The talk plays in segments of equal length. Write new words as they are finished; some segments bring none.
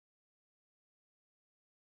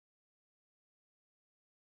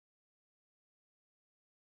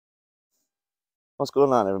What's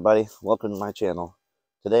going on, everybody? Welcome to my channel.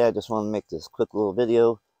 Today I just want to make this quick little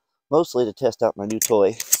video, mostly to test out my new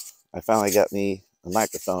toy. I finally got me a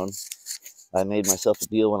microphone. I made myself a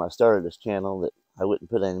deal when I started this channel that I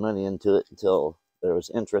wouldn't put any money into it until there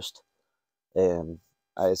was interest, and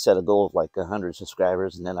I set a goal of like 100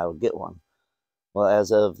 subscribers and then I would get one. Well,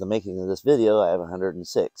 as of the making of this video, I have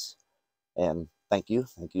 106, and thank you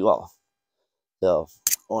all. So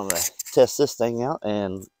I want to test this thing out,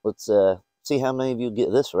 and let's see how many of you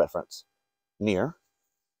get this reference. Near.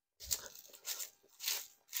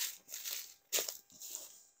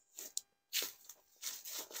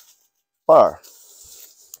 Far.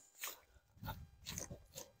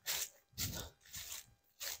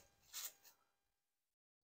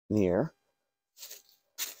 Near.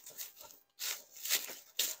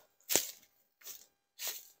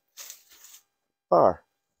 Far.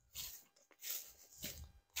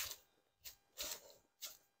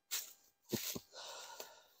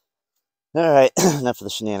 Alright, enough of the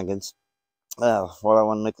shenanigans. What I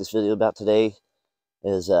want to make this video about today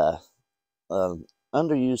is an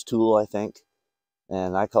underused tool, I think,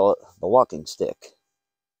 and I call it the walking stick.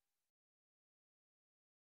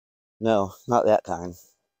 No, not that kind.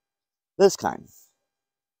 This kind.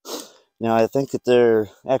 Now, I think that there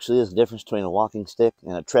actually is a difference between a walking stick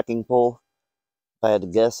and a trekking pole. If I had to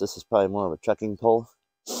guess, this is probably more of a trekking pole.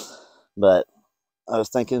 But I was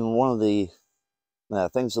thinking one of the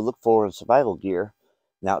things to look for in survival gear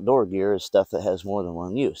and outdoor gear is stuff that has more than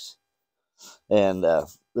one use. And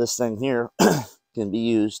this thing here can be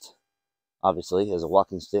used, obviously, as a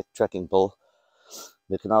walking stick, trekking pole.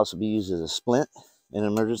 It can also be used as a splint in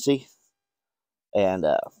an emergency. And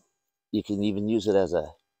you can even use it as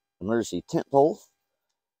a emergency tent pole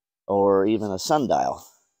or even a sundial.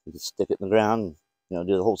 You can stick it in the ground and,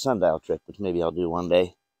 do the whole sundial trick, which maybe I'll do one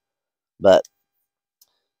day. But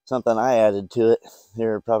something I added to it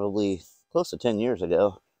here probably close to 10 years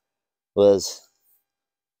ago was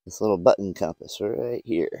this little button compass right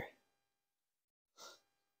here.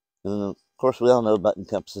 And of course, we all know button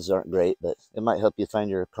compasses aren't great, but it might help you find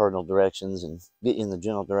your cardinal directions and get you in the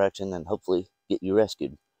general direction and hopefully get you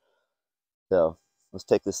rescued. So let's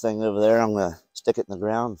take this thing over there. I'm going to stick it in the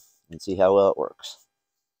ground and see how well it works.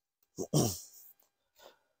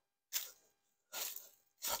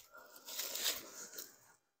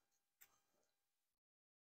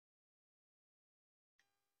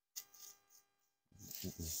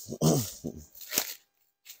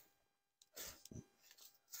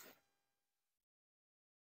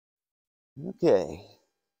 Okay,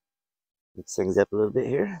 mix things up a little bit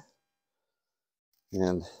here,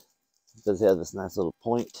 and it does have this nice little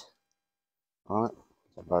point on it.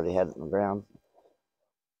 I've already had it in the ground,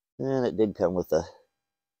 and it did come with a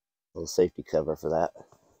little safety cover for that.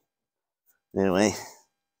 Anyway,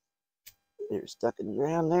 they're stuck in the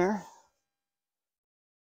ground there.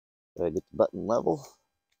 Gotta get the button level.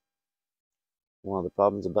 One of the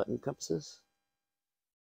problems of button compasses.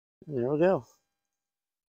 And there we go.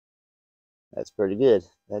 That's pretty good.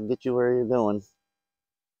 That'll get you where you're going.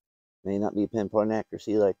 May not be pinpoint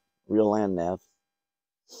accuracy like real land nav,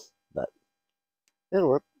 but it'll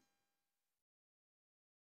work.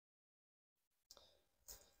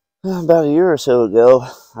 About a year or so ago,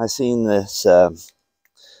 I seen this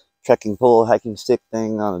trekking pole hiking stick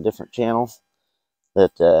thing on a different channel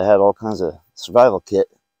that had all kinds of survival kit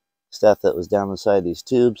stuff that was down inside these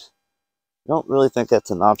tubes. I don't really think that's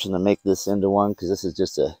an option to make this into one, because this is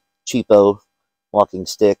just a cheapo walking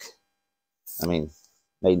stick. I mean,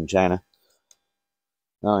 made in China.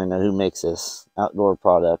 I don't even know who makes this. Outdoor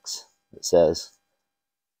Products, it says.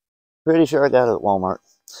 Pretty sure I got it at Walmart.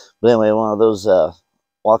 But anyway, one of those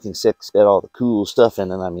walking sticks got all the cool stuff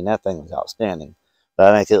in it. I mean, that thing was outstanding.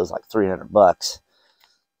 But I think it was like $300.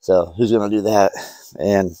 So who's going to do that?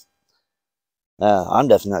 And I'm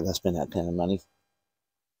definitely not going to spend that kind of money.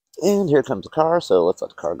 And here comes the car, so let's let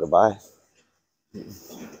the car go by.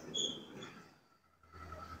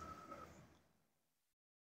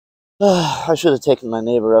 I should have taken my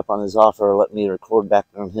neighbor up on his offer, let me record back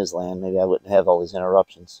on his land. Maybe I wouldn't have all these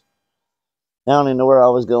interruptions. I don't even know where I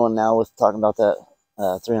was going now with talking about that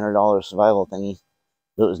 $300 survival thingy.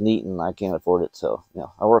 It was neat and I can't afford it, so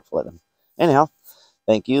I work for them. Anyhow,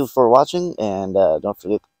 thank you for watching, and don't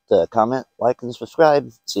forget to comment, like, and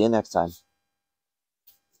subscribe. See you next time.